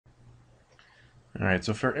Alright,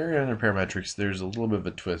 so for area under parametrics, there's a little bit of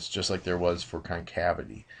a twist, just like there was for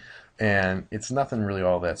concavity. And it's nothing really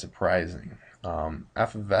all that surprising.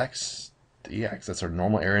 F of x dx, that's our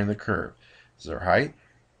normal area in the curve. This is our height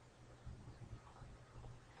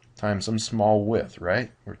times some small width,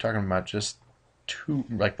 right? We're talking about just two,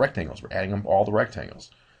 like rectangles. We're adding up all the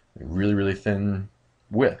rectangles. Really, really thin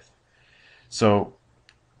width. So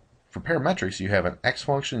for parametrics, you have an x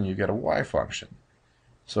function, you get a y function.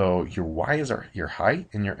 So your y is your height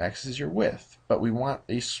and your x is your width. But we want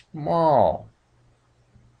a small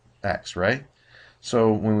x, right?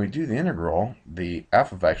 So when we do the integral, the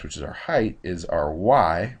f of x, which is our height, is our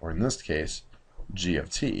y, or in this case, g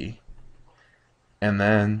of t. And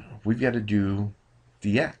then we've got to do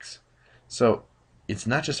dx. So it's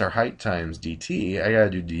not just our height times dt, I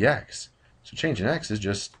got to do dx. So changing x is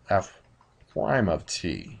just f prime of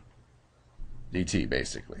t, dt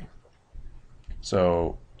basically.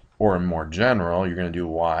 So, or in more general, you're going to do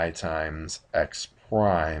y times x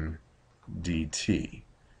prime dt.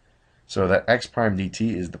 So that x prime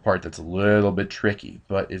dt is the part that's a little bit tricky,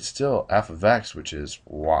 but it's still f of x, which is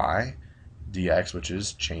y, dx, which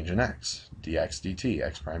is change in x, dx dt,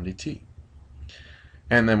 x prime dt.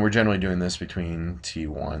 And then we're generally doing this between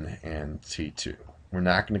t1 and t2. We're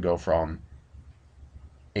not going to go from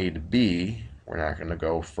a to b. We're not going to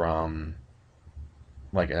go from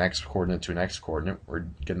like an x coordinate to an x coordinate. We're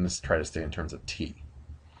going to try to stay in terms of t.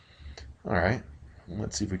 All right,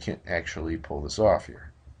 let's see if we can actually pull this off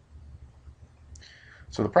here.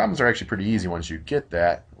 So the problems are actually pretty easy once you get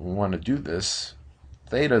that. We want to do this.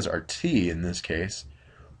 Theta's are t in this case.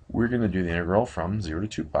 We're going to do the integral from 0 to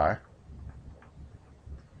 2 pi.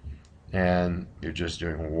 And you're just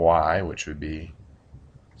doing y, which would be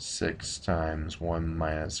 6 times 1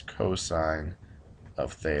 minus cosine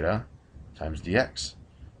of theta times dx.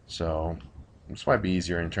 So this might be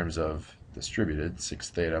easier in terms of distributed. 6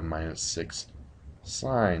 theta minus 6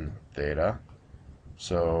 sine theta.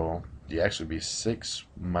 So dx would be 6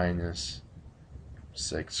 minus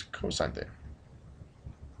 6 cosine theta.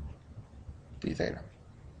 D theta.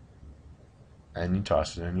 And you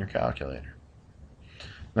toss it in your calculator.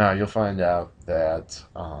 Now you'll find out that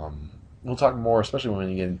we'll talk more, especially when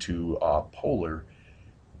you get into polar.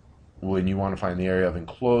 When you want to find the area of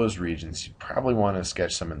enclosed regions, you probably want to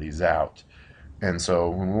sketch some of these out. And so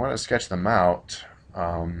when we want to sketch them out,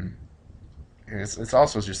 it's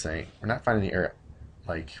also just saying we're not finding the area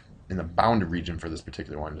like in the bounded region for this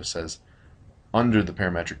particular one. It just says under the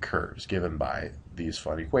parametric curves given by these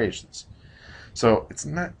fun equations. So it's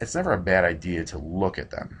never a bad idea to look at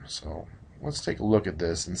them. So let's take a look at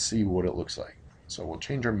this and see what it looks like. So we'll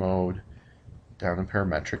change our mode down to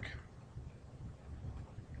parametric.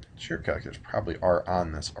 Sure, calculators probably are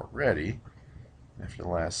on this already after the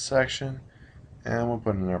last section. And we'll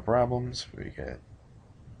put in our problems. We get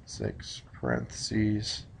 6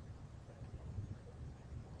 parentheses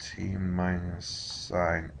t minus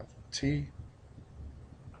sine of t.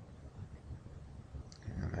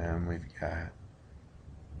 And then we've got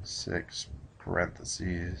 6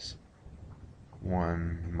 parentheses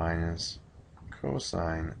 1 minus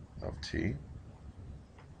cosine of t.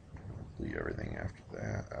 Delete everything after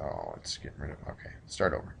that. Oh, it's getting rid of, okay,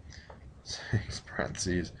 start over. 6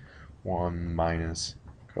 parentheses 1 minus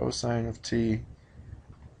cosine of t.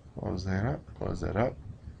 Close that up.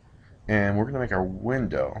 And we're going to make our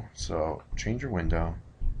window. So change your window,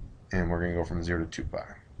 and we're going to go from 0 to 2 pi.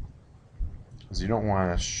 Because you don't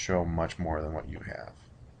want to show much more than what you have.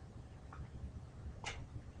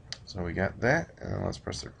 So we got that, and let's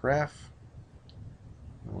press the graph.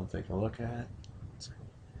 And we'll take a look at it.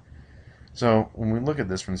 So when we look at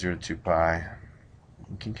this from 0 to 2 pi,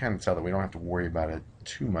 we can kind of tell that we don't have to worry about it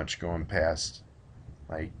too much going past,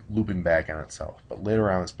 like looping back on itself. But later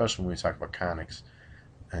on, especially when we talk about conics,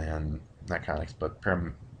 and not conics, but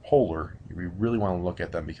polar, we really want to look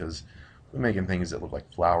at them because we're making things that look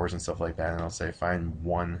like flowers and stuff like that. And I'll say find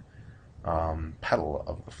one petal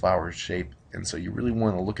of the flower shape, and so you really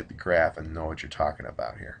want to look at the graph and know what you're talking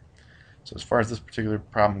about here. So as far as this particular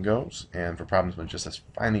problem goes, and for problems with just us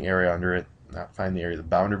find the area under it, not find the area of the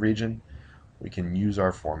bounded region, we can use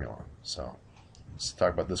our formula. So let's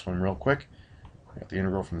talk about this one real quick. We got the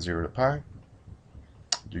integral from 0 to pi.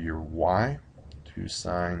 Do your y, 2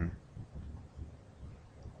 sine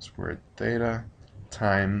squared theta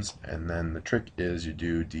times, and then the trick is you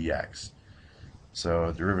do dx.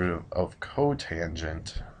 So derivative of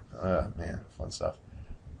cotangent, man, fun stuff.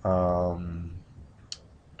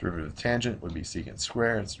 Derivative of tangent would be secant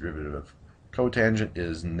squared. Its derivative of cotangent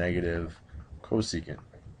is negative cosecant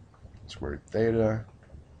squared theta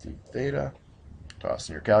d theta. Toss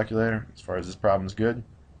in your calculator. As far as this problem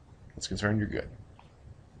is concerned, you're good.